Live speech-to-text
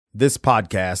This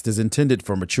podcast is intended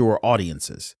for mature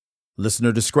audiences.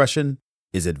 Listener discretion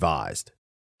is advised.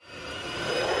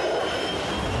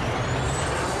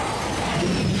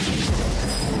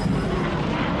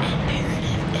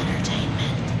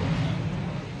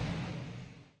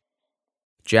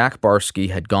 Jack Barsky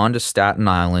had gone to Staten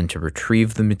Island to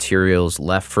retrieve the materials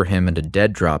left for him at a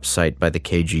dead drop site by the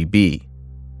KGB.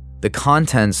 The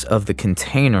contents of the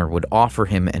container would offer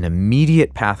him an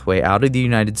immediate pathway out of the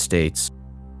United States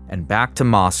and back to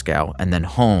Moscow and then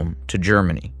home to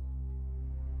Germany.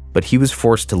 But he was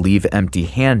forced to leave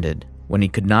empty-handed when he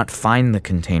could not find the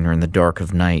container in the dark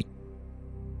of night.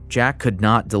 Jack could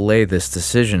not delay this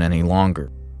decision any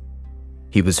longer.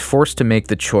 He was forced to make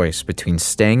the choice between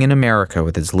staying in America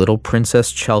with his little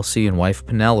Princess Chelsea and wife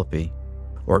Penelope,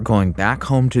 or going back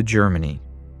home to Germany,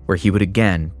 where he would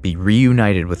again be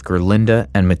reunited with Gerlinda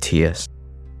and Matthias.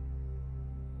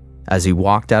 As he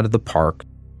walked out of the park,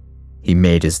 he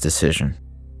made his decision.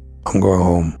 I'm going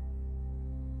home.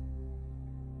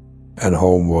 And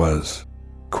home was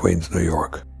Queens, New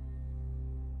York.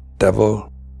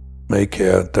 Devil may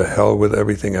care, to hell with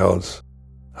everything else.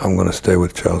 I'm going to stay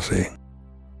with Chelsea.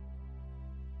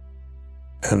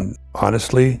 And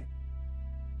honestly,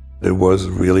 it was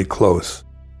really close.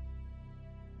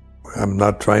 I'm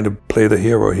not trying to play the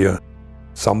hero here.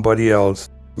 Somebody else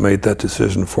made that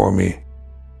decision for me.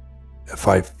 If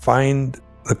I find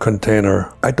the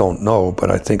container, I don't know,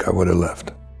 but I think I would have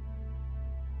left.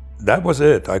 That was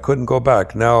it. I couldn't go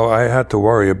back. Now I had to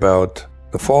worry about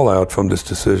the fallout from this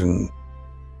decision.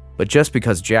 But just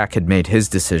because Jack had made his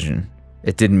decision,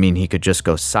 it didn't mean he could just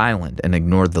go silent and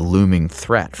ignore the looming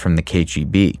threat from the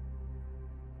KGB.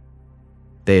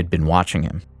 They had been watching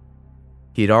him.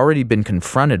 He had already been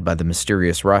confronted by the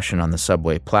mysterious Russian on the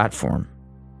subway platform.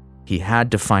 He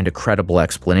had to find a credible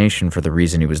explanation for the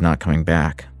reason he was not coming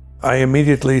back. I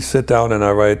immediately sit down and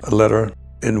I write a letter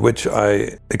in which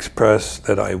I express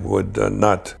that I would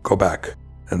not go back.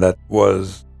 And that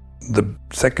was the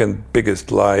second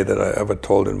biggest lie that I ever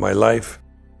told in my life.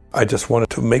 I just wanted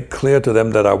to make clear to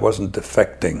them that I wasn't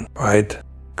defecting, right?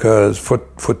 Because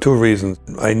for two reasons.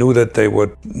 I knew that they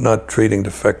were not treating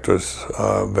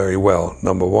defectors very well,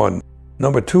 number one.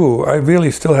 Number two, I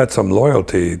really still had some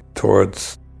loyalty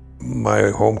towards my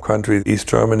home country, East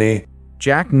Germany.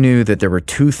 Jack knew that there were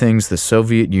two things the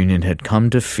Soviet Union had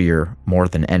come to fear more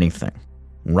than anything: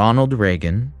 Ronald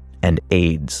Reagan and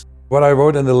AIDS. What I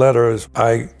wrote in the letter is,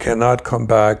 I cannot come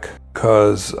back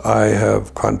because I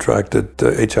have contracted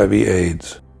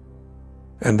HIV/AIDS.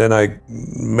 And then I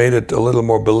made it a little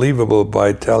more believable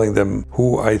by telling them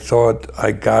who I thought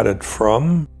I got it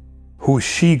from, who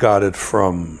she got it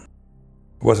from.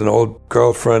 It was an old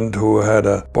girlfriend who had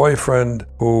a boyfriend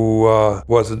who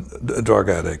was a drug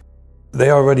addict. They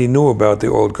already knew about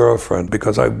the old girlfriend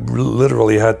because I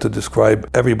literally had to describe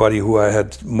everybody who I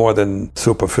had more than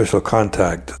superficial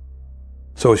contact.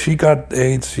 So she got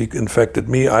AIDS, she infected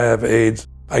me, I have AIDS,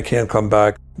 I can't come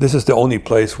back. This is the only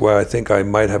place where I think I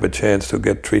might have a chance to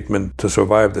get treatment to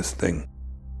survive this thing.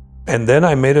 And then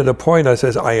I made it a point, I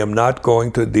says, I am not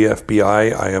going to the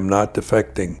FBI, I am not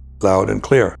defecting, loud and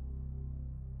clear.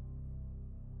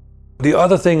 The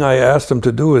other thing I asked them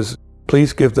to do is,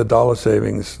 please give the dollar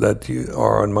savings that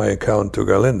are on my account to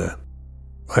Gerlinda.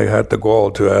 I had the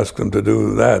gall to ask them to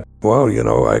do that. Well,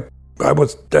 I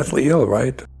was deathly ill,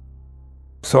 right?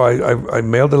 So I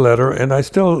mailed a letter, and I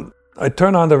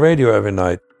turn on the radio every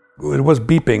night. It was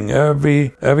beeping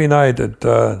every night at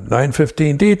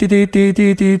 9:15. Dee, dee, dee, dee,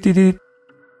 dee, dee, dee, dee.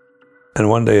 And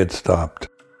one day it stopped.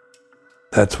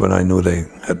 That's when I knew they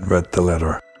had read the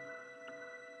letter.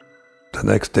 The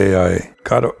next day I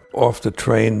got off the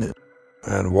train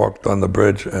and walked on the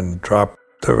bridge and dropped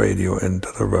the radio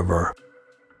into the river.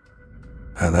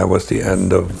 And that was the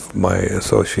end of my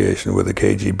association with the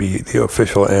KGB, the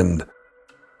official end.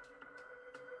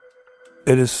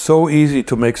 It is so easy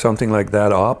to make something like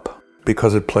that up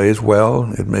because it plays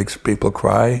well, it makes people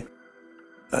cry.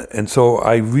 And so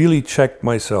I really checked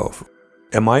myself.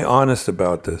 Am I honest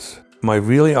about this? Am I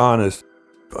really honest?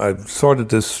 I've sorted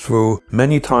this through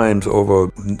many times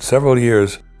over several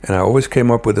years, and I always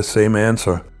came up with the same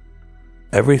answer.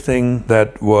 Everything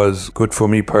that was good for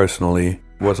me personally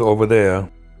was over there.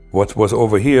 What was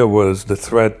over here was the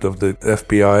threat of the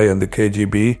FBI and the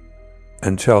KGB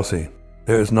and Chelsea.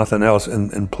 There is nothing else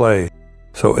in play.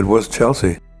 So it was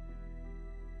Chelsea.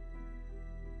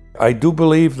 I do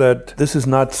believe that this is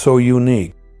not so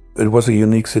unique. It was a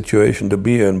unique situation to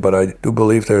be in, but I do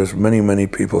believe there's many, many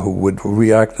people who would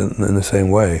react in the same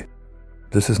way.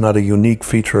 This is not a unique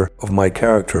feature of my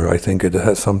character. I think it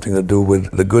has something to do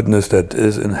with the goodness that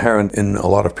is inherent in a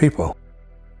lot of people.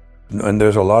 And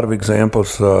there's a lot of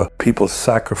examples, people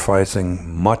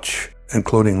sacrificing much,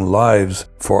 including lives,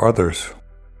 for others.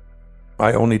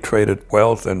 I only traded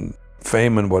wealth and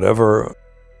fame and whatever.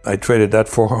 I traded that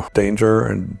for danger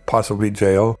and possibly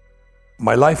jail.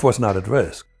 My life was not at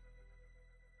risk.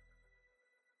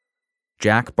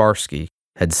 Jack Barsky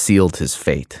had sealed his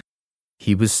fate.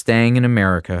 He was staying in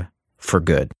America for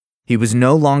good. He was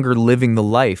no longer living the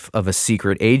life of a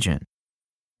secret agent,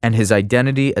 and his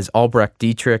identity as Albrecht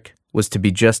Dietrich was to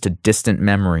be just a distant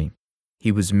memory.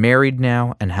 He was married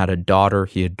now and had a daughter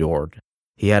he adored.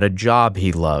 He had a job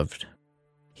he loved.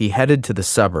 He headed to the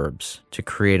suburbs to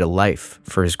create a life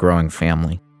for his growing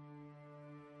family.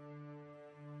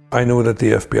 I knew that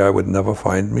the FBI would never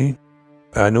find me.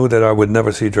 I knew that I would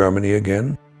never see Germany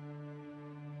again.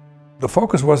 The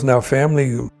focus was now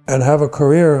family and have a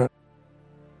career,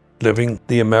 living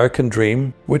the American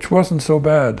dream, which wasn't so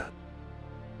bad.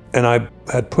 And I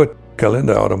had put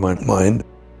Galinda out of my mind.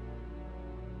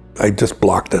 I just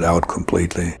blocked it out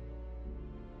completely.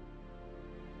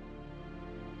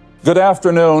 Good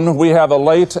afternoon. We have a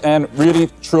late and really,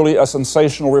 truly a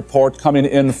sensational report coming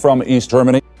in from East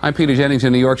Germany. I'm Peter Jennings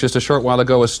in New York just a short while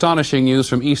ago. Astonishing news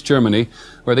from East Germany,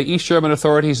 where the East German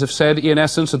authorities have said, in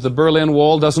essence, that the Berlin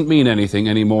Wall doesn't mean anything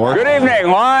anymore. Good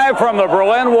evening. Live from the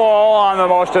Berlin Wall on the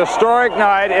most historic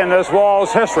night in this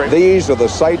wall's history. These are the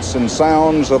sights and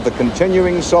sounds of the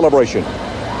continuing celebration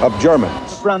of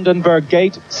Germans. Brandenburg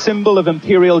Gate, symbol of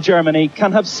Imperial Germany,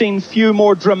 can have seen few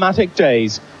more dramatic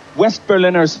days. West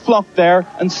Berliners flocked there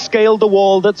and scaled the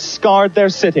wall that scarred their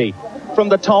city. From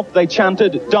the top, they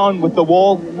chanted, "Down with the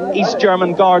wall." East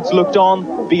German guards looked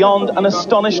on, beyond an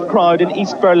astonished crowd in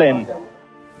East Berlin.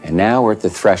 And now we're at the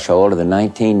threshold of the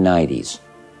 1990s.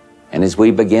 And as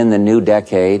we begin the new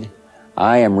decade,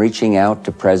 I am reaching out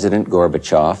to President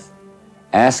Gorbachev,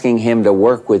 asking him to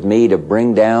work with me to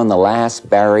bring down the last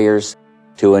barriers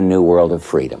to a new world of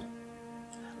freedom.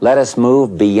 Let us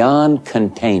move beyond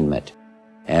containment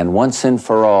and once and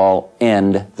for all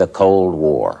end the Cold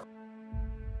War.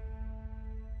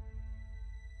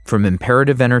 From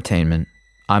Imperative Entertainment,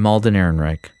 I'm Alden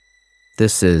Ehrenreich.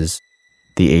 This is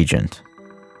The Agent.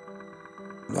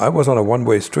 I was on a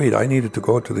one-way street. I needed to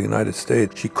go to the United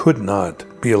States. She could not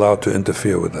be allowed to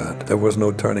interfere with that. There was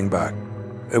no turning back.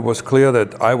 It was clear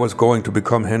that I was going to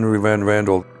become Henry Van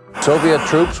Randel. Soviet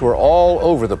troops were all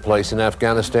over the place in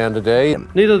Afghanistan today.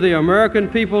 Neither the American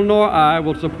people nor I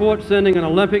will support sending an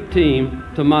Olympic team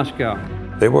to Moscow.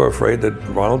 They were afraid that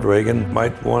Ronald Reagan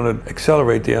might want to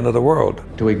accelerate the end of the world.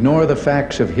 To ignore the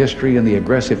facts of history and the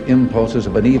aggressive impulses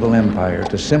of an evil empire,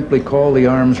 to simply call the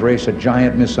arms race a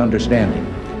giant misunderstanding.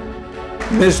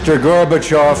 Mr.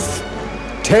 Gorbachev,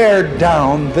 tear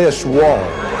down this wall.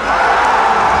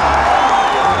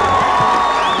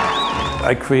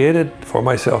 I created for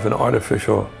myself an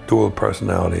artificial dual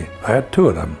personality. I had two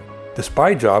of them. The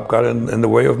spy job got in the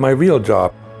way of my real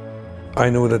job. I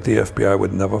knew that the FBI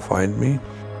would never find me.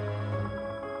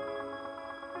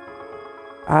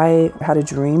 I had a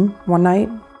dream one night.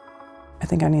 I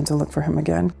think I need to look for him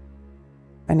again.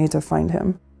 I need to find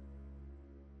him.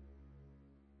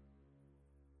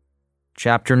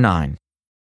 Chapter 9.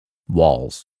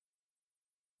 Walls.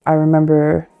 I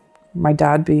remember my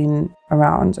dad being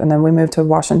around, and then we moved to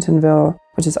Washingtonville,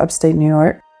 which is upstate New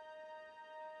York.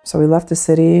 So we left the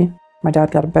city. My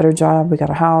dad got a better job. We got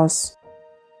a house.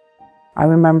 I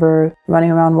remember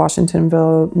running around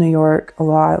Washingtonville, New York a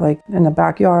lot, like in the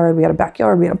backyard. We had a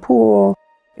backyard, we had a pool.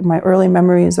 My early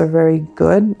memories are very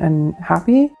good and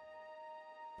happy.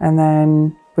 And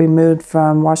then we moved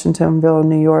from Washingtonville,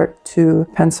 New York to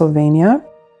Pennsylvania.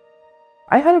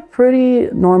 I had a pretty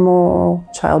normal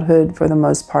childhood for the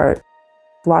most part.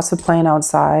 Lots of playing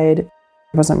outside.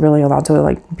 I wasn't really allowed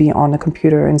to be on the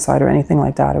computer inside or anything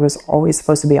like that. I was always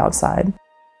supposed to be outside.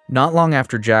 Not long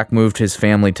after Jack moved his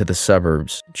family to the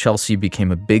suburbs, Chelsea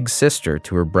became a big sister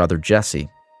to her brother Jesse.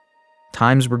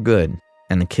 Times were good,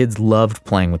 and the kids loved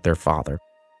playing with their father.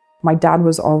 My dad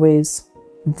was always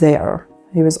there.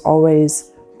 He was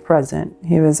always present.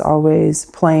 He was always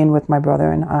playing with my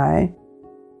brother and I.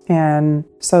 And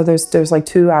so there's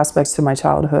two aspects to my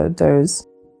childhood. There's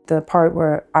the part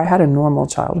where I had a normal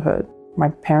childhood. My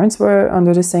parents were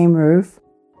under the same roof.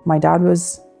 My dad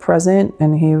was present,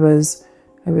 and he was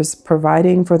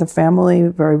providing for the family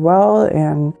very well,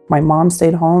 and my mom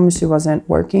stayed home. She wasn't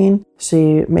working.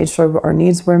 She made sure our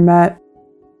needs were met.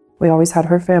 We always had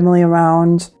her family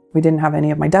around. We didn't have any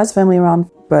of my dad's family around,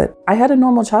 but I had a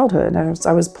normal childhood.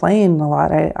 I was playing a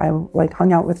lot. I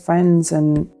hung out with friends,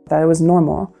 and that was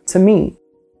normal to me.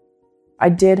 I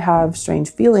did have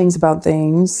strange feelings about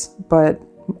things, but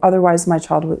otherwise my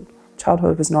childhood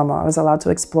childhood was normal. I was allowed to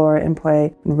explore and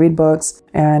play and read books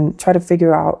and try to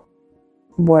figure out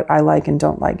what I like and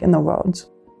don't like in the world.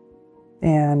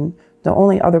 And the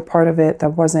only other part of it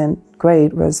that wasn't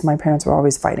great was my parents were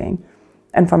always fighting.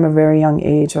 And from a very young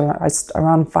age,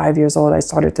 around 5 years old, I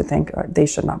started to think they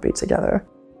should not be together.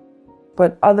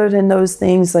 But other than those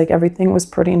things, like everything was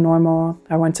pretty normal.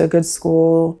 I went to a good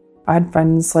school. I had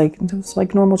friends, it was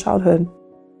like normal childhood.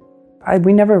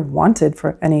 We never wanted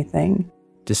for anything.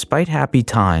 Despite happy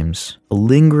times, a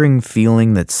lingering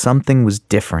feeling that something was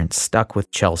different stuck with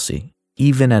Chelsea,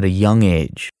 even at a young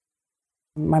age.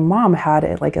 My mom had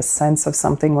it like a sense of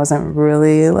something wasn't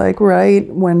really right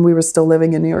when we were still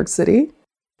living in New York City.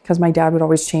 Because my dad would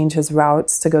always change his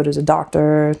routes to go to the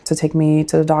doctor, to take me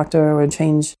to the doctor,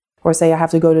 or say I have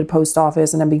to go to the post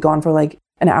office and then be gone for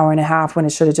an hour and a half when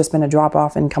it should have just been a drop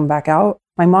off and come back out.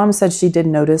 My mom said she did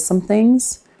notice some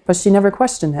things, but she never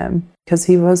questioned him because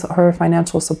he was her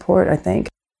financial support, I think.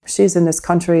 She's in this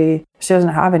country, she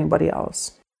doesn't have anybody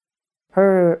else.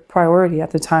 Her priority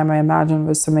at the time, I imagine,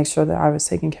 was to make sure that I was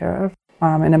taken care of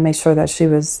and to make sure that she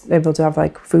was able to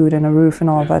have food and a roof and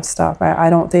all that stuff. I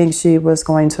don't think she was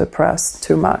going to press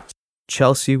too much.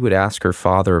 Chelsea would ask her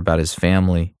father about his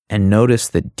family and notice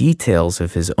that details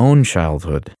of his own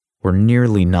childhood were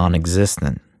nearly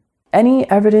non-existent. Any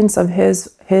evidence of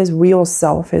his real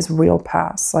self, his real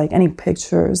past, any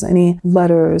pictures, any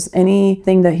letters,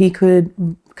 anything that he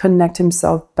could connect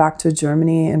himself back to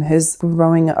Germany and his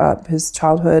growing up, his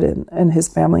childhood and his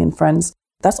family and friends,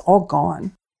 that's all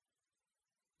gone.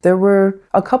 There were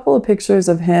a couple of pictures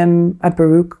of him at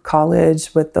Baruch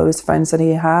College with those friends that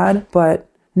he had, but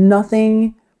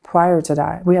nothing prior to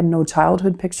that. We had no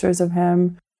childhood pictures of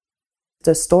him.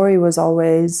 The story was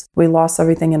always, we lost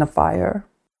everything in a fire.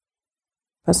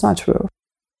 That's not true.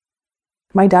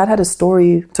 My dad had a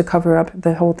story to cover up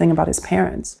the whole thing about his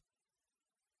parents.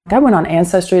 I went on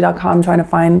Ancestry.com trying to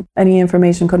find any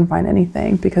information, couldn't find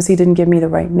anything because he didn't give me the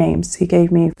right names. He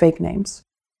gave me fake names.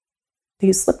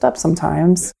 He slipped up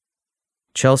sometimes.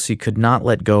 Chelsea could not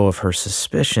let go of her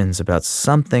suspicions about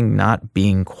something not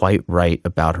being quite right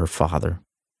about her father.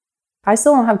 I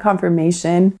still don't have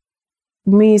confirmation.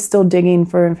 Me still digging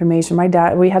for information. My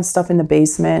dad, we had stuff in the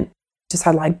basement. Just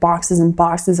had boxes and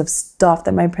boxes of stuff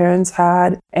that my parents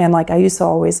had. And I used to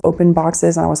always open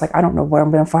boxes and I was I don't know what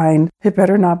I'm going to find. It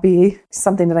better not be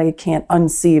something that I can't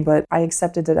unsee, but I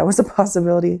accepted that was a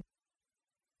possibility.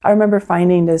 I remember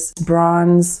finding this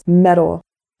bronze medal.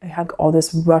 It had all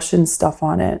this Russian stuff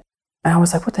on it. And I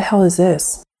was what the hell is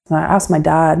this? And I asked my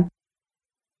dad.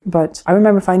 But I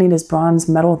remember finding this bronze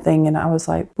medal thing and I was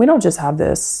we don't just have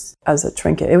this as a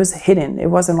trinket. It was hidden. It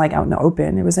wasn't out in the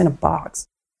open. It was in a box.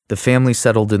 The family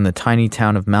settled in the tiny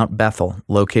town of Mount Bethel,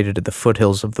 located at the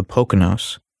foothills of the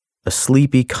Poconos, a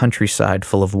sleepy countryside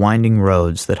full of winding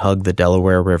roads that hug the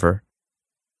Delaware River.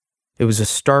 It was a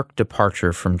stark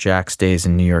departure from Jack's days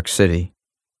in New York City.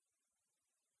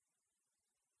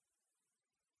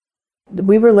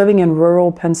 We were living in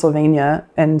rural Pennsylvania,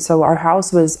 and so our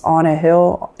house was on a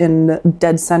hill in the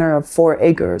dead center of 4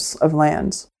 acres of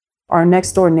land. Our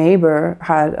next door neighbor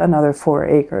had another 4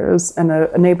 acres, and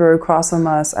a neighbor across from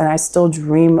us, and I still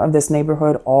dream of this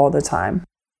neighborhood all the time.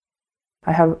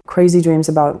 I have crazy dreams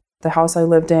about the house I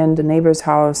lived in, the neighbor's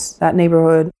house, that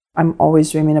neighborhood. I'm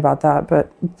always dreaming about that,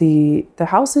 but the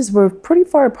houses were pretty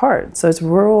far apart, so it's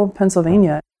rural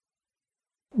Pennsylvania.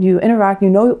 You interact, you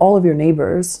know all of your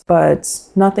neighbors, but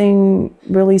nothing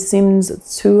really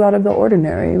seems too out of the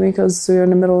ordinary because we're in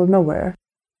the middle of nowhere.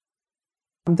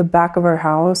 The back of our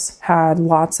house had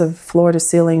lots of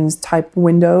floor-to-ceiling type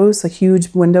windows,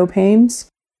 huge window panes.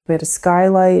 We had a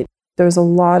skylight. There was a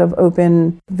lot of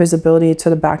open visibility to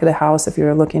the back of the house if you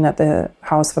were looking at the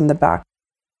house from the back.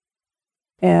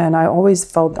 And I always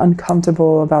felt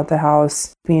uncomfortable about the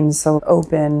house being so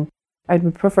open. I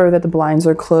would prefer that the blinds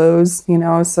are closed,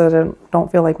 so that I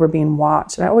don't feel like we're being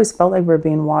watched. And I always felt like we're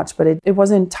being watched, but it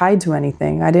wasn't tied to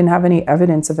anything. I didn't have any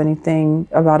evidence of anything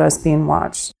about us being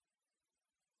watched.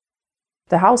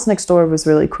 The house next door was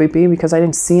really creepy because I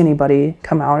didn't see anybody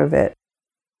come out of it,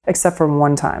 except for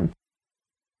one time.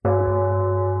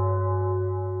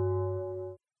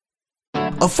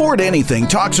 Afford Anything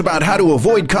talks about how to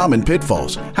avoid common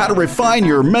pitfalls, how to refine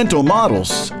your mental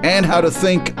models, and how to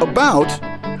think about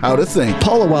how to think.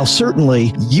 Paula, while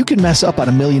certainly you can mess up on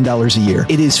 $1 million a year,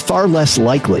 it is far less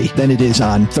likely than it is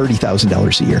on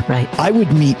 $30,000 a year. Right. I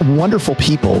would meet wonderful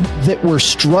people that were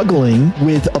struggling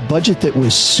with a budget that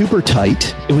was super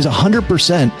tight. It was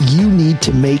 100% you need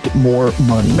to make more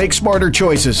money. Make smarter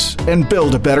choices and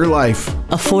build a better life.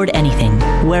 Afford Anything,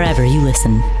 wherever you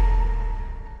listen.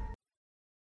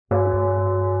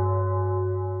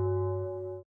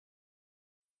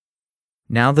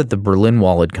 Now that the Berlin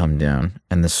Wall had come down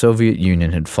and the Soviet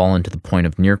Union had fallen to the point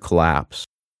of near collapse,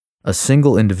 a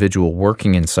single individual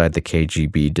working inside the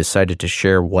KGB decided to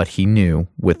share what he knew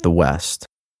with the West.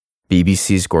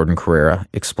 BBC's Gordon Corera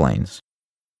explains.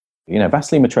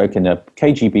 Vasily Mitrokhin, a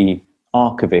KGB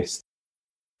archivist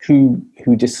who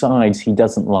decides he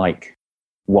doesn't like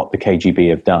what the KGB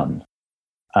have done,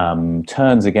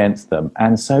 turns against them,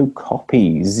 and so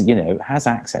copies, has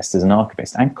access as an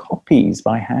archivist and copies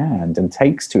by hand and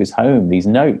takes to his home these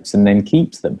notes and then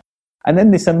keeps them. And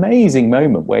then this amazing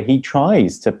moment where he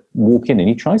tries to walk in and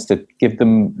he tries to give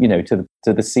them, to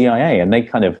the CIA, and they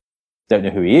kind of don't know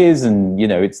who he is. And,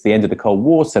 it's the end of the Cold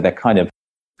War. So they're kind of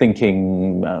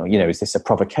thinking, is this a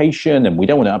provocation? And we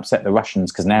don't want to upset the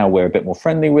Russians because now we're a bit more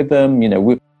friendly with them,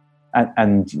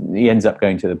 and he ends up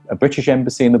going to a British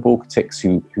embassy in the Baltics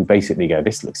who basically go,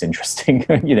 this looks interesting,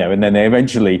 and then they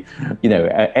eventually,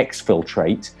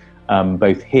 exfiltrate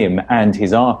both him and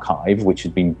his archive, which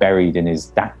had been buried in his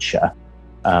dacha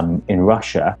in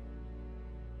Russia.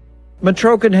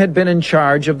 Mitrokhin had been in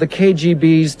charge of the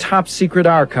KGB's top-secret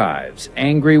archives.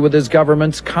 Angry with his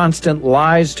government's constant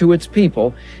lies to its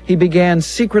people, he began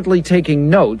secretly taking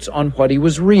notes on what he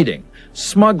was reading,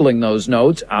 smuggling those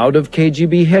notes out of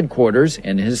KGB headquarters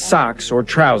in his socks or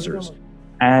trousers.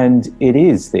 And it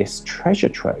is this treasure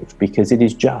trove because it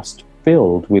is just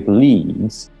filled with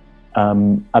leads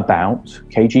about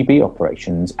KGB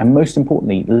operations, and most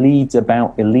importantly, leads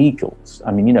about illegals.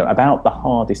 About the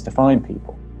hardest to find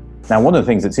people. Now, one of the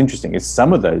things that's interesting is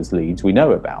some of those leads we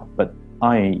know about, but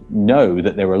I know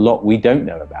that there are a lot we don't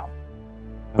know about.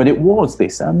 But it was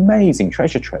this amazing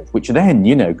treasure trove, which then,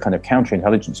 kind of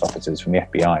counterintelligence officers from the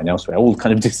FBI and elsewhere all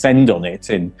kind of descend on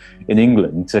it in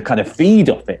England to kind of feed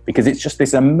off it, because it's just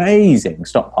this amazing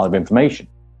stockpile of information.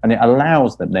 And it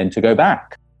allows them then to go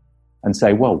back and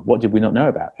say, well, what did we not know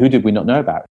about? Who did we not know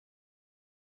about?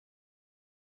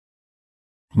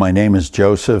 My name is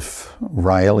Joseph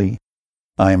Riley.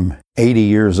 I'm 80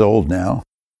 years old now.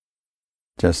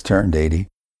 Just turned 80.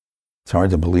 It's hard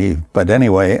to believe. But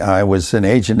anyway, I was an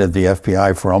agent of the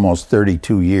FBI for almost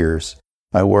 32 years.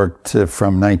 I worked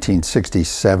from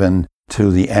 1967 to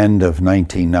the end of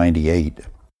 1998.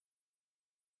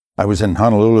 I was in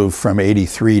Honolulu from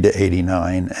 83 to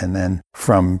 89, and then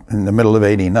from in the middle of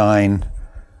 89,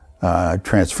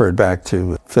 transferred back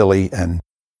to Philly, and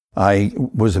I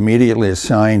was immediately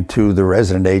assigned to the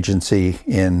resident agency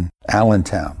in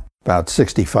Allentown, about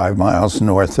 65 miles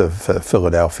north of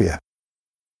Philadelphia.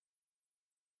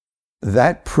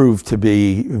 That proved to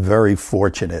be very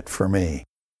fortunate for me.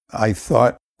 I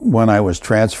thought when I was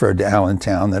transferred to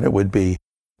Allentown that it would be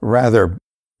rather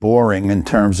boring in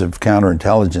terms of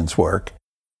counterintelligence work.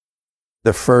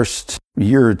 The first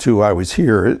year or two I was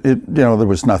here, there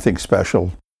was nothing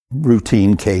special,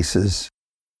 routine cases.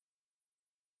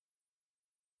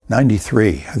 93,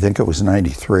 I think it was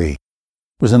 93. It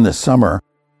was in the summer,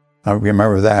 I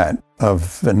remember that,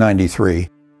 of 93.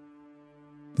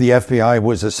 The FBI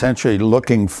was essentially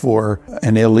looking for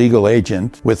an illegal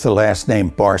agent with the last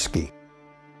name Barsky.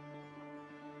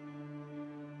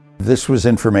 This was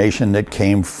information that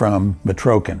came from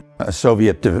Mitrokhin, a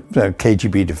Soviet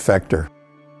KGB defector.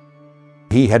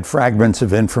 He had fragments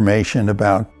of information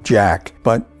about Jack,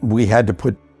 but we had to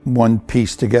put one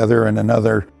piece together and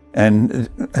another. And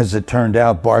as it turned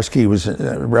out, Barsky was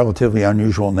a relatively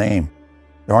unusual name.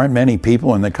 There aren't many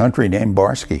people in the country named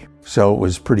Barsky, so it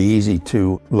was pretty easy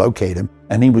to locate him.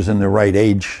 And he was in the right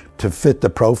age to fit the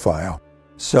profile.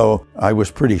 So I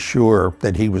was pretty sure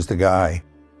that he was the guy.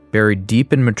 Buried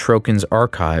deep in Mitrokhin's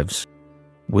archives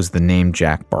was the name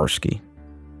Jack Barsky.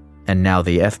 And now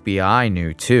the FBI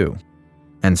knew too,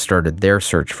 and started their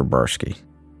search for Barsky.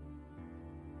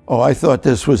 Oh, I thought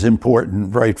this was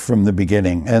important right from the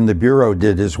beginning, and the Bureau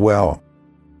did as well.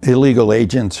 Illegal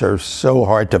agents are so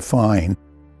hard to find,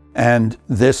 and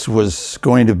this was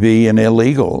going to be an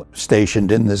illegal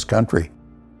stationed in this country.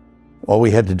 All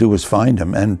we had to do was find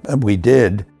him, and we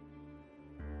did,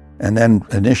 and then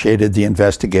initiated the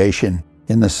investigation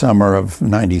in the summer of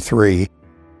 '93,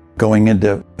 going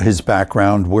into his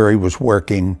background, where he was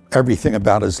working, everything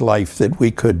about his life that we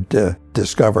could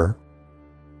discover.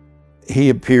 He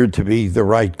appeared to be the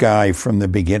right guy from the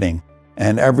beginning,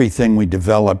 and everything we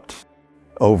developed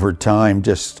over time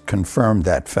just confirmed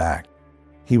that fact.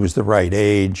 He was the right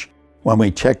age. When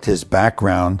we checked his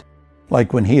background,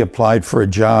 like when he applied for a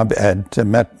job at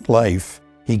MetLife,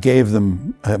 he gave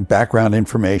them background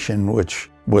information which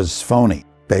was phony,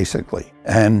 basically,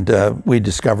 and we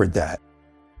discovered that.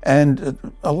 And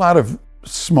a lot of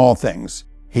small things.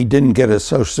 He didn't get a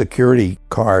Social Security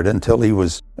card until he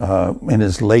was in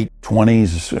his late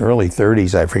 20s, early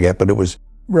 30s, I forget, but it was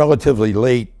relatively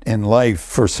late in life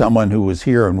for someone who was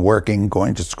here and working,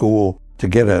 going to school, to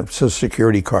get a Social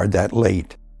Security card that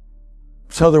late.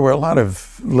 So there were a lot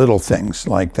of little things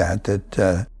like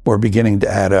that were beginning to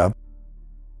add up.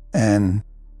 And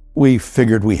we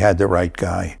figured we had the right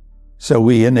guy. So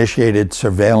we initiated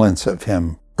surveillance of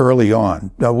him early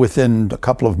on, within a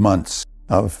couple of months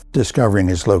of discovering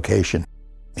his location.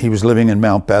 He was living in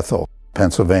Mount Bethel,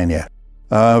 Pennsylvania.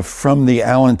 From the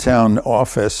Allentown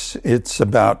office, it's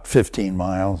about 15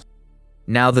 miles.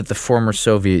 Now that the former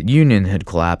Soviet Union had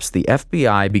collapsed, the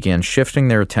FBI began shifting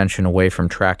their attention away from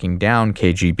tracking down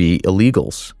KGB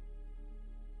illegals.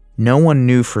 No one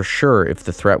knew for sure if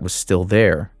the threat was still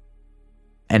there,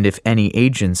 and if any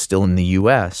agents still in the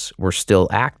U.S. were still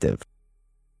active.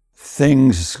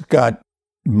 Things got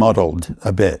muddled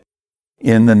a bit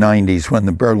in the 90s when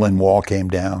the Berlin Wall came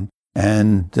down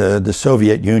and the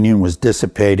Soviet Union was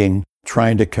dissipating,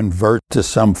 trying to convert to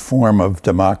some form of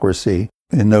democracy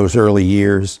in those early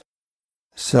years.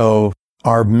 So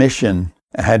our mission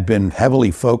had been heavily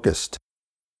focused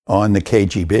on the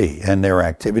KGB and their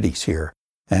activities here.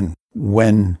 And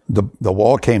when the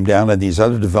wall came down and these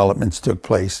other developments took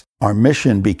place, our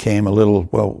mission became a little,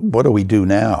 well, what do we do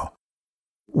now?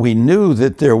 We knew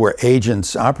that there were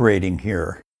agents operating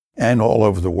here and all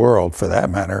over the world, for that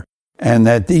matter, and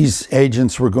that these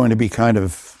agents were going to be kind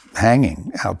of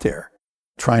hanging out there,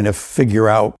 trying to figure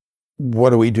out,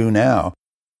 what do we do now?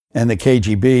 And the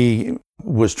KGB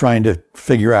was trying to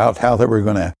figure out how they were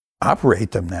going to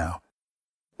operate them now.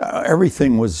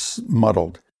 Everything was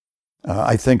muddled,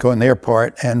 I think, on their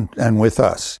part and with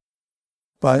us.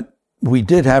 But we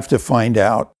did have to find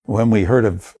out, when we heard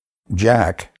of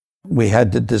Jack, we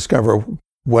had to discover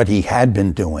what he had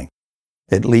been doing.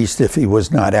 At least if he was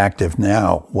not active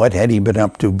now, what had he been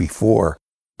up to before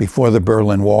the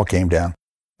Berlin Wall came down?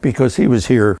 Because he was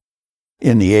here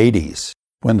in the 80s,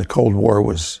 when the Cold War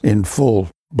was in full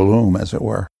bloom, as it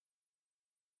were.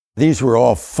 These were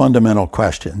all fundamental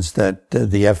questions that the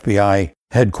FBI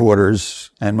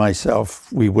headquarters and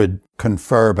myself, we would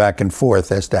confer back and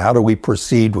forth as to how do we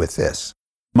proceed with this.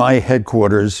 My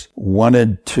headquarters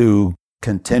wanted to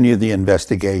continue the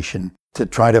investigation to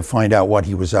try to find out what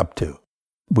he was up to.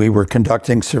 We were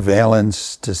conducting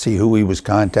surveillance to see who he was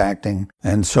contacting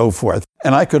and so forth.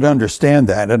 And I could understand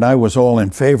that, and I was all in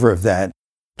favor of that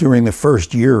during the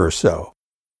first year or so.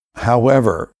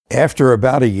 However, after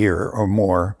about a year or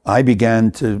more, I began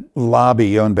to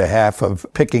lobby on behalf of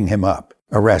picking him up,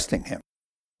 arresting him.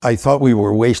 I thought we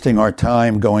were wasting our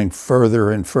time going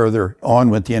further and further on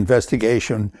with the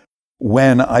investigation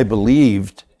when I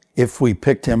believed if we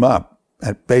picked him up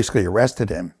and basically arrested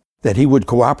him, that he would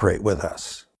cooperate with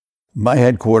us. My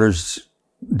headquarters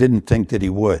didn't think that he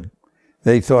would.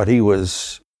 They thought he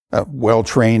was a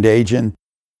well-trained agent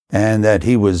and that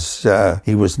he was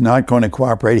not going to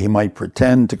cooperate. He might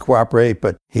pretend to cooperate,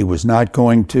 but he was not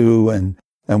going to, and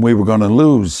we were going to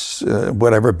lose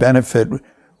whatever benefit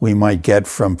we might get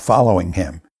from following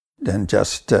him and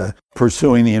just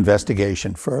pursuing the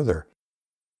investigation further.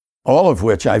 All of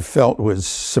which I felt was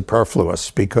superfluous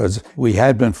because we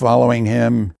had been following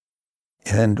him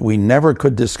and we never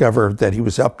could discover that he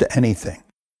was up to anything.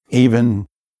 Even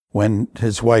when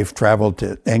his wife traveled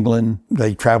to England,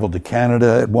 they traveled to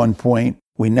Canada at one point.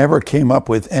 We never came up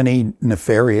with any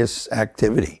nefarious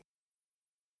activity.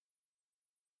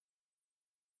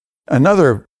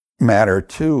 Another matter,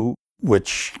 too,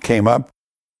 which came up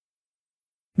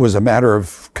was a matter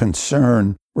of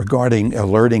concern regarding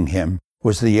alerting him,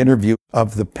 was the interview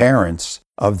of the parents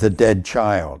of the dead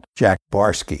child, Jack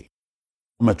Barsky.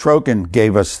 Mitrokhin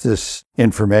gave us this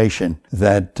information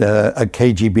that a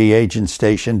KGB agent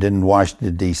stationed in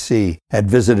Washington, D.C. had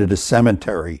visited a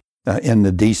cemetery in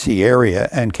the D.C. area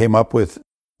and came up with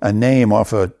a name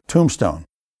off a tombstone.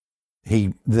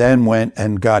 He then went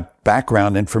and got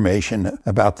background information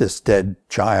about this dead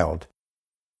child.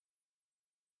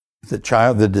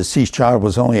 The deceased child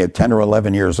was only 10 or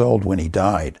 11 years old when he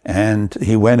died. And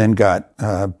he went and got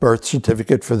a birth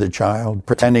certificate for the child,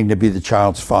 pretending to be the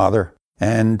child's father,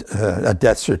 and a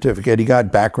death certificate. He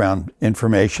got background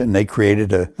information. They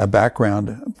created a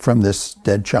background from this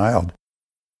dead child.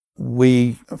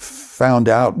 We found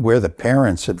out where the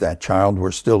parents of that child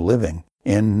were still living,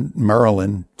 in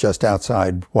Maryland, just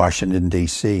outside Washington,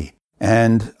 D.C.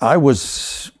 And I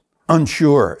was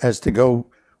unsure as to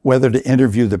whether to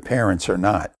interview the parents or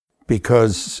not,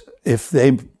 because if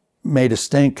they made a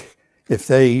stink, if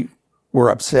they were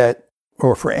upset,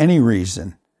 or for any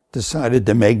reason decided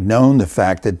to make known the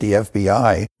fact that the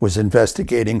FBI was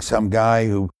investigating some guy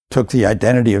who took the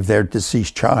identity of their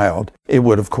deceased child, it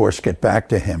would, of course, get back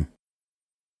to him.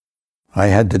 I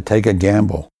had to take a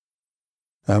gamble.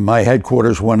 My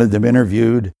headquarters wanted them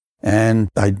interviewed, and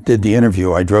I did the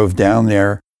interview. I drove down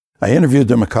there. I interviewed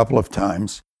them a couple of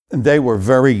times. And they were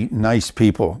very nice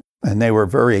people, and they were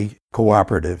very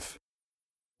cooperative.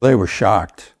 They were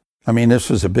shocked. I mean, this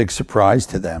was a big surprise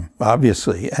to them,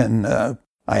 obviously. And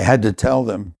I had to tell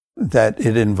them that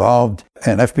it involved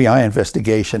an FBI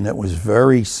investigation that was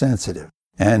very sensitive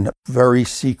and very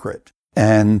secret.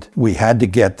 And we had to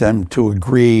get them to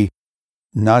agree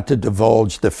not to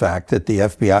divulge the fact that the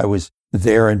FBI was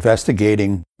there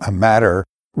investigating a matter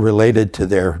related to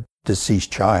their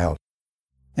deceased child.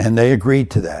 And they agreed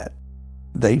to that.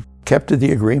 They kept to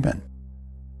the agreement.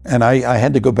 And I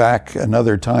had to go back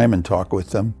another time and talk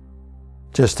with them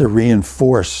just to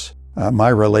reinforce my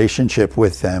relationship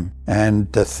with them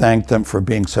and to thank them for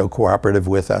being so cooperative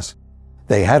with us.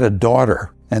 They had a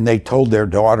daughter, and they told their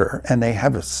daughter, and they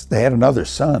had another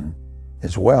son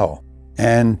as well.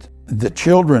 And the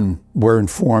children were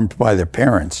informed by their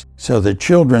parents. So the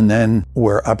children then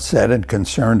were upset and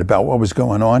concerned about what was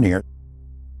going on here.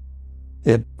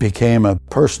 It became a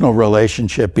personal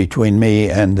relationship between me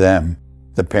and them,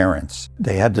 the parents.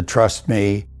 They had to trust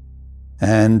me,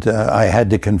 and I had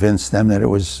to convince them that it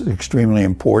was extremely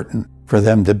important for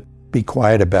them to be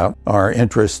quiet about our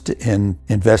interest in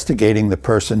investigating the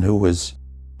person who was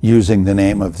using the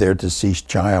name of their deceased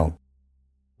child.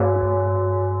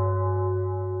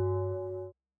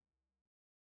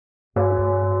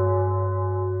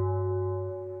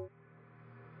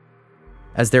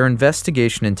 As their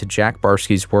investigation into Jack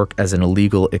Barsky's work as an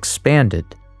illegal expanded,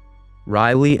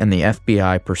 Riley and the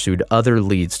FBI pursued other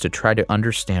leads to try to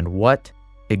understand what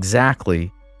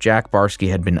exactly Jack Barsky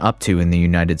had been up to in the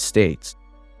United States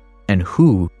and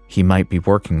who he might be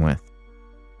working with.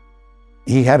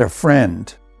 He had a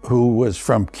friend who was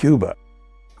from Cuba,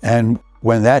 and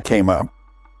when that came up,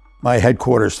 my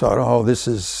headquarters thought, oh, this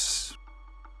is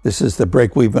the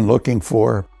break we've been looking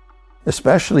for,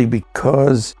 especially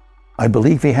because I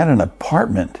believe he had an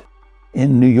apartment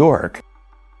in New York,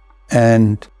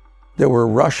 and there were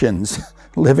Russians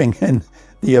living in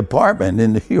the apartment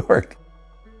in New York.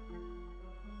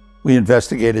 We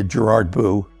investigated Gerard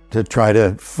Boo to try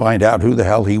to find out who the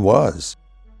hell he was.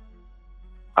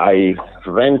 I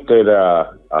rented,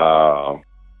 I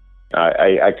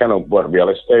kind of bought real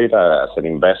estate as an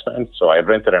investment, so I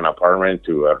rented an apartment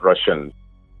to a Russian,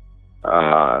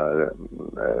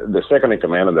 the second in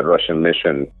command of the Russian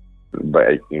mission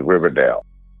in Riverdale.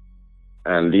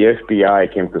 And the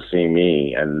FBI came to see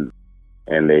me, and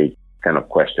they kind of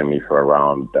questioned me for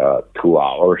around 2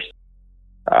 hours.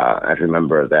 I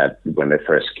remember that when they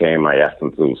first came, I asked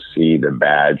them to see the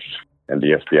badge, and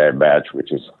the FBI badge,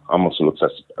 which is almost looks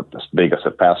as big as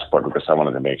a passport, because I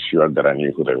wanted to make sure that I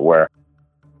knew who they were.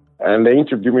 And they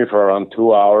interviewed me for around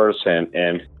 2 hours,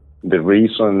 and the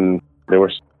reason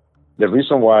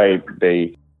why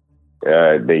they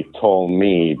told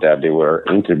me that they were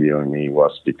interviewing me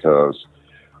was because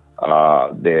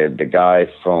the guy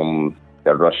from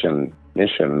the Russian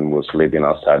mission was living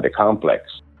outside the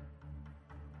complex.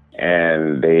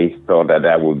 And they thought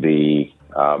that would be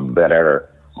better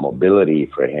mobility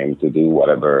for him to do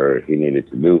whatever he needed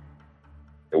to do.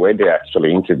 The way they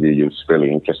actually interview you is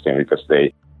really interesting, because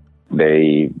they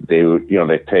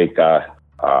take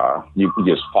you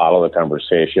just follow the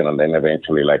conversation, and then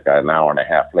eventually, like an hour and a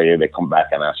half later, they come back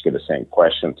and ask you the same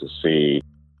question to see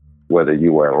whether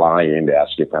you were lying. They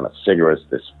ask you kind of cigarettes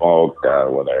they smoked,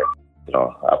 whether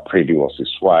how pretty was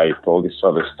his wife, all this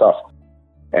other stuff.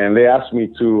 And they asked me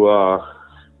to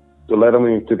let them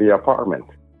into the apartment.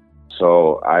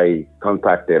 So I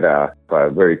contacted a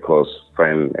very close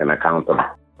friend, an accountant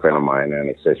friend of mine, and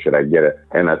I said, should I get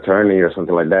an attorney or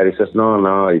something like that? He says,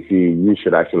 no, if you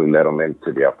should actually let them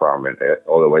into the apartment.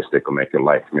 Otherwise, they could make your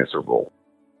life miserable.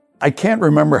 I can't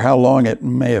remember how long it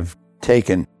may have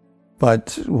taken,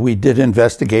 but we did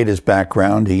investigate his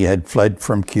background. He had fled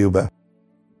from Cuba,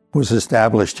 was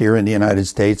established here in the United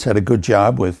States, had a good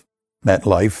job with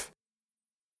MetLife,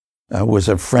 was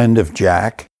a friend of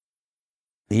Jack.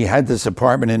 He had this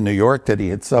apartment in New York that he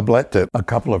had sublet to a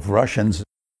couple of Russians.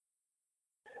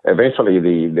 Eventually,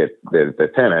 the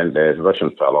tenant, the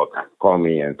Russian fellow, called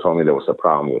me and told me there was a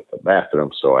problem with the bathroom.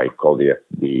 So I called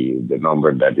the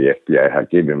number that the FBI had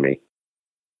given me.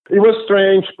 It was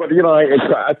strange, but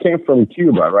I came from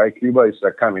Cuba, right? Cuba is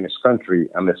a communist country,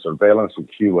 and the surveillance in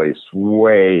Cuba is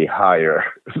way higher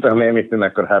than anything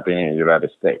that could happen in the United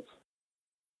States.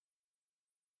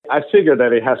 I figured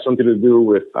that it has something to do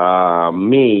with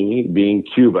me being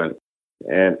Cuban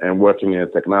and working in the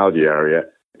technology area,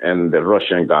 and the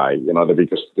Russian guy,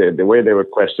 because the way they were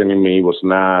questioning me was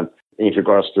not in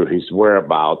regards to his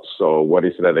whereabouts, so what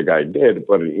is it that the guy did,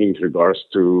 but in regards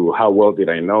to how well did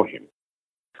I know him.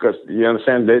 Because, you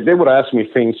understand, they would ask me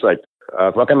things like,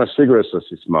 what kind of cigarettes does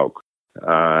he smoke?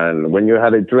 And when you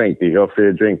had a drink, did he offer you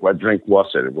a drink? What drink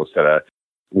was it? Was it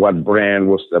what brand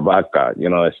was the vodka? You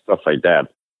know, stuff like that.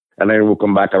 And then we'll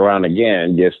come back around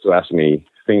again just to ask me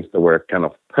things that were kind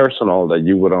of personal that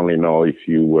you would only know if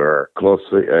you were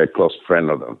a close friend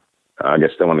of them. I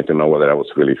guess they wanted to know whether I was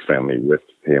really friendly with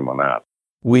him or not.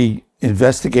 We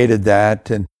investigated that,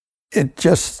 and it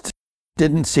just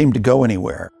didn't seem to go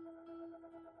anywhere.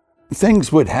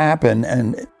 Things would happen,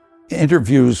 and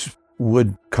interviews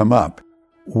would come up,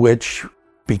 which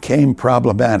became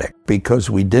problematic because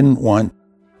we didn't want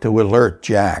to alert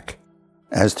Jack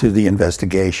as to the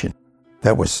investigation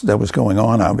that was going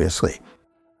on, obviously.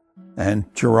 And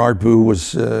Gerard Bou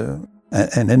was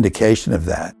an indication of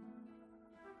that.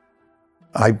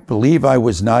 I believe I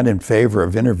was not in favor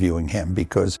of interviewing him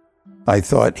because I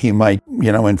thought he might,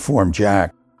 inform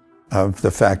Jack of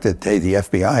the fact that, hey, the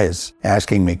FBI is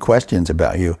asking me questions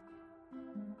about you.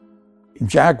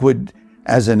 Jack would,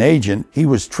 as an agent, he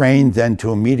was trained then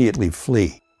to immediately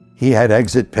flee. He had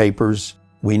exit papers.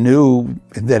 We knew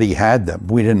that he had them.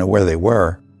 We didn't know where they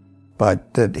were,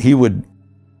 but that he would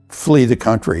flee the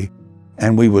country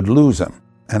and we would lose him.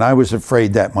 And I was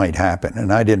afraid that might happen,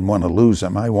 and I didn't want to lose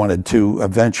him. I wanted to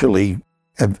eventually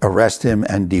arrest him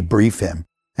and debrief him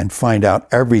and find out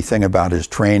everything about his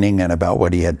training and about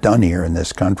what he had done here in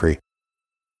this country.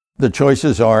 The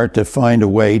choices are to find a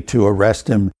way to arrest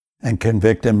him and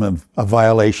convict him of a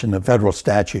violation of federal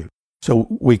statute so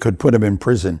we could put him in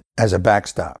prison as a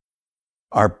backstop.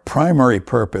 Our primary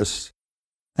purpose,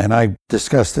 and I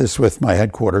discussed this with my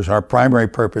headquarters, our primary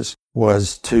purpose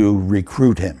was to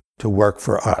recruit him to work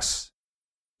for us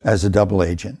as a double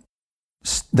agent.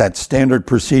 That standard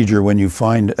procedure when you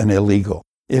find an illegal.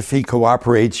 If he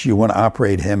cooperates, you want to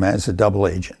operate him as a double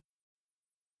agent.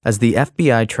 As the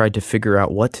FBI tried to figure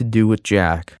out what to do with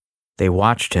Jack, they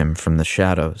watched him from the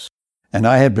shadows. And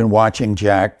I had been watching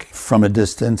Jack from a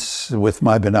distance with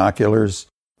my binoculars.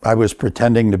 I was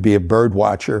pretending to be a bird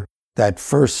watcher. That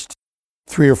first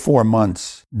 3 or 4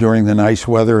 months during the nice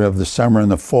weather of the summer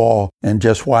and the fall, and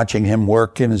just watching him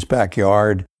work in his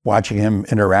backyard, watching him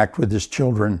interact with his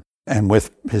children and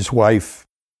with his wife.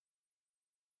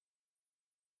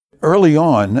 Early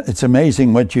on, it's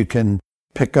amazing what you can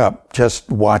pick up just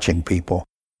watching people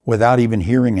without even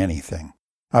hearing anything.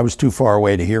 I was too far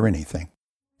away to hear anything.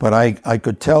 But I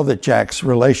could tell that Jack's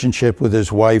relationship with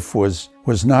his wife was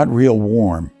not real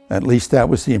warm. At least that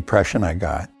was the impression I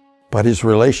got. But his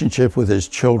relationship with his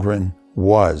children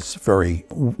was very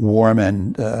warm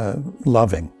and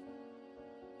loving.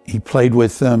 He played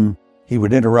with them. He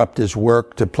would interrupt his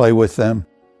work to play with them.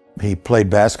 He played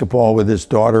basketball with his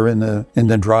daughter in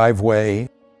the driveway.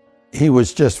 He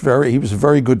was a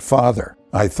very good father,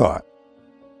 I thought.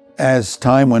 As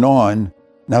time went on,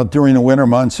 now during the winter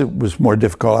months, it was more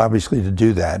difficult, obviously, to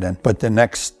do that. But the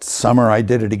next summer, I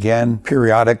did it again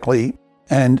periodically.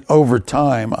 And over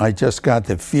time, I just got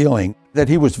the feeling that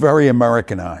he was very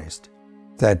Americanized,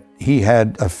 that he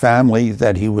had a family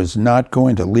that he was not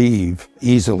going to leave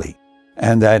easily,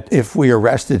 and that if we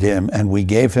arrested him and we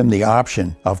gave him the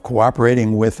option of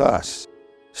cooperating with us,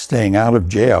 staying out of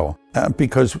jail,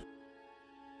 because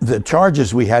the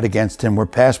charges we had against him were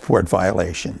passport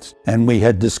violations, and we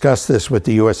had discussed this with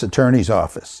the U.S. Attorney's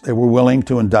Office. They were willing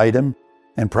to indict him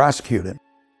and prosecute him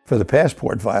for the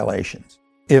passport violations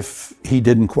if he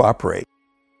didn't cooperate.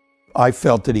 I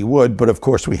felt that he would, but of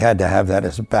course we had to have that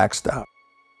as a backstop.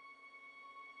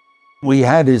 We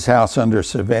had his house under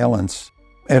surveillance,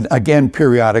 and again,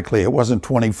 periodically. It wasn't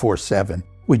 24/7.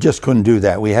 We just couldn't do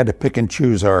that. We had to pick and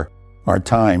choose our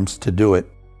times to do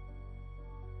it.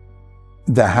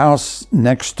 The house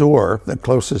next door, the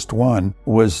closest one,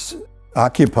 was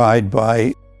occupied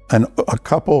by a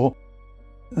couple.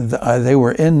 They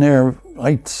were in their,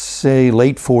 I'd say,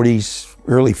 late 40s,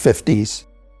 early 50s.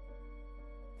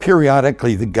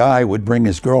 Periodically, the guy would bring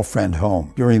his girlfriend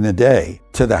home during the day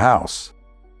to the house.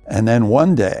 And then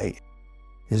one day,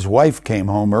 his wife came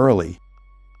home early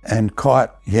and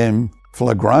caught him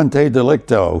flagrante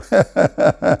delicto.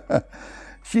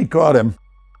 She caught him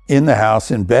in the house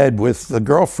in bed with the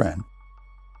girlfriend.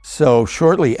 So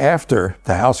shortly after,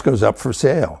 the house goes up for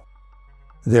sale.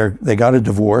 They got a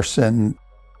divorce and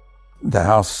the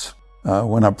house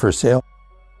went up for sale.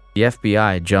 The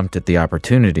FBI jumped at the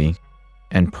opportunity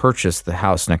and purchased the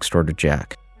house next door to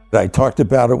Jack. I talked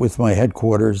about it with my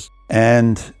headquarters.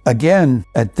 And again,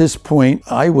 at this point,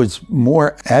 I was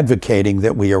more advocating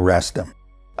that we arrest him.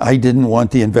 I didn't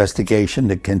want the investigation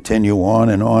to continue on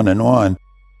and on and on.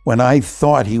 when I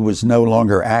thought he was no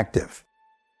longer active.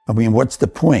 I mean, what's the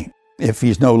point if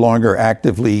he's no longer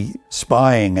actively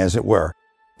spying, as it were?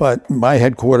 But my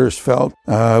headquarters felt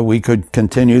we could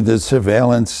continue the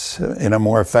surveillance in a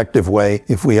more effective way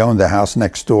if we owned the house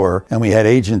next door, and we had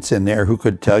agents in there who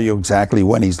could tell you exactly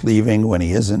when he's leaving, when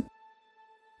he isn't.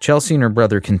 Chelsea and her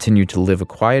brother continued to live a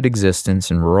quiet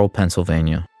existence in rural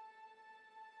Pennsylvania.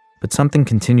 But something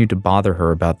continued to bother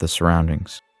her about the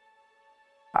surroundings.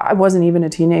 I wasn't even a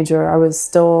teenager. it was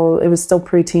still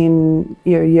preteen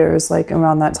years, like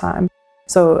around that time.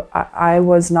 So I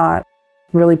was not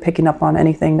really picking up on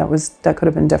anything that could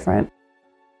have been different.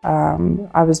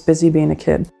 I was busy being a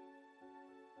kid.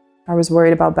 I was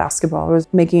worried about basketball. I was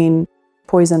making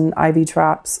poison ivy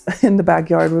traps in the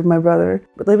backyard with my brother.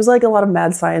 But it was like a lot of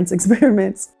mad science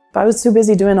experiments. But I was too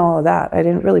busy doing all of that. I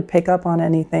didn't really pick up on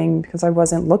anything because I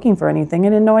wasn't looking for anything. I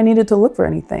didn't know I needed to look for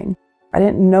anything. I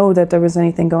didn't know that there was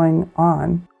anything going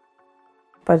on.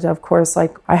 But of course,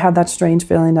 like, I had that strange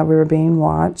feeling that we were being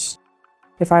watched.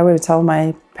 If I were to tell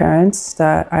my parents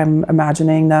that I'm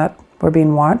imagining that we're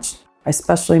being watched,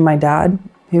 especially my dad,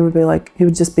 he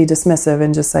would just be dismissive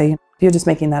and just say, "You're just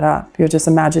making that up. You're just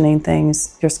imagining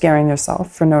things. You're scaring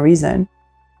yourself for no reason."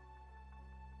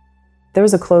 There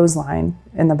was a clothesline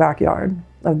in the backyard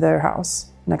of their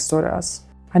house next door to us.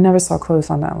 I never saw clothes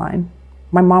on that line.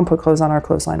 My mom put clothes on our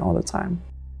clothesline all the time.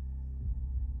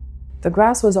 The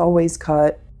grass was always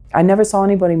cut. I never saw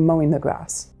anybody mowing the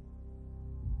grass.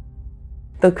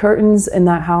 The curtains in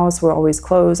that house were always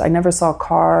closed. I never saw a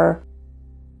car.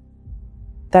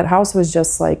 That house was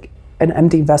just like an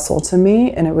empty vessel to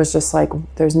me, and it was just like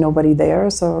there's nobody there,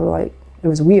 so like it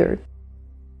was weird.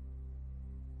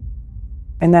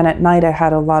 And then at night I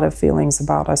had a lot of feelings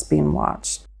about us being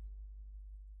watched.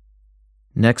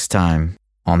 Next time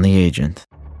on The Agent.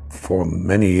 For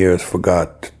many years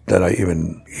forgot that I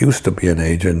even used to be an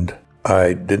agent.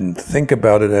 I didn't think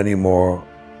about it anymore.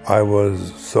 I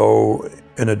was so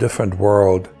in a different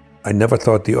world. I never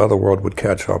thought the other world would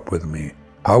catch up with me.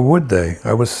 How would they?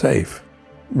 I was safe.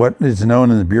 What is known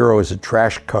in the Bureau as a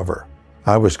trash cover.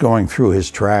 I was going through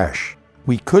his trash.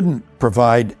 We couldn't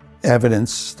provide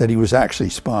evidence that he was actually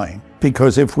spying,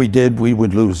 because if we did, we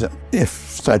would lose him, if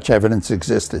such evidence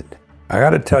existed. I got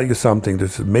to tell you something.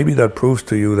 Maybe that proves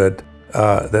to you that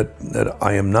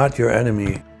I am not your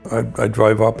enemy. I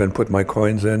drive up and put my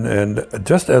coins in, and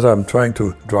just as I'm trying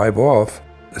to drive off,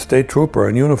 a state trooper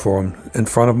in uniform in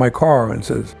front of my car and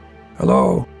says,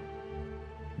 "Hello."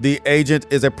 The Agent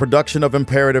is a production of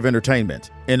Imperative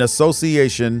Entertainment in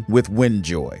association with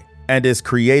Windjoy, and is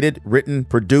created, written,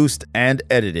 produced, and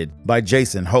edited by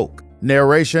Jason Hoke.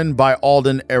 Narration by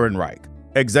Alden Ehrenreich.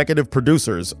 Executive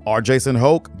producers are Jason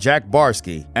Hoke, Jack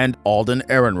Barsky, and Alden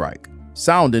Ehrenreich.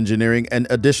 Sound engineering and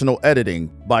additional editing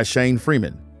by Shane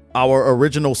Freeman. Our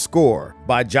original score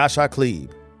by Josh Klebe.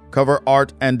 Cover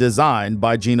art and design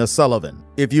by Gina Sullivan.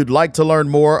 If you'd like to learn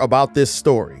more about this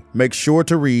story, make sure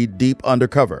to read Deep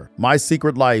Undercover, My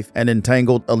Secret Life and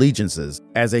Entangled Allegiances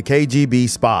as a KGB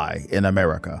Spy in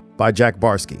America by Jack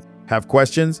Barsky. Have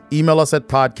questions? Email us at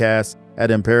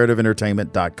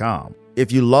podcast@imperativeentertainment.com.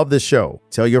 If you love this show,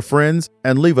 tell your friends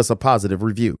and leave us a positive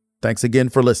review. Thanks again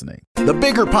for listening. The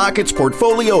Bigger Pockets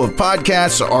portfolio of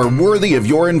podcasts are worthy of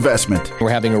your investment.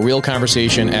 We're having a real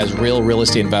conversation as real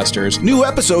estate investors. New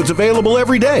episodes available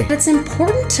every day. It's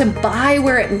important to buy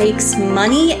where it makes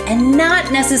money and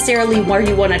not necessarily where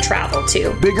you want to travel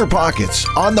to. Bigger Pockets,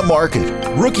 On the Market,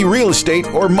 Rookie Real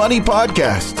Estate, or Money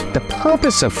Podcast. The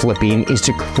purpose of flipping is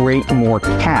to create more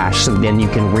cash so then you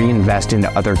can reinvest into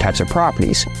other types of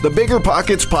properties. The Bigger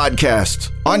Pockets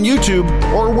Podcast on YouTube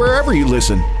or wherever you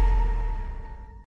listen.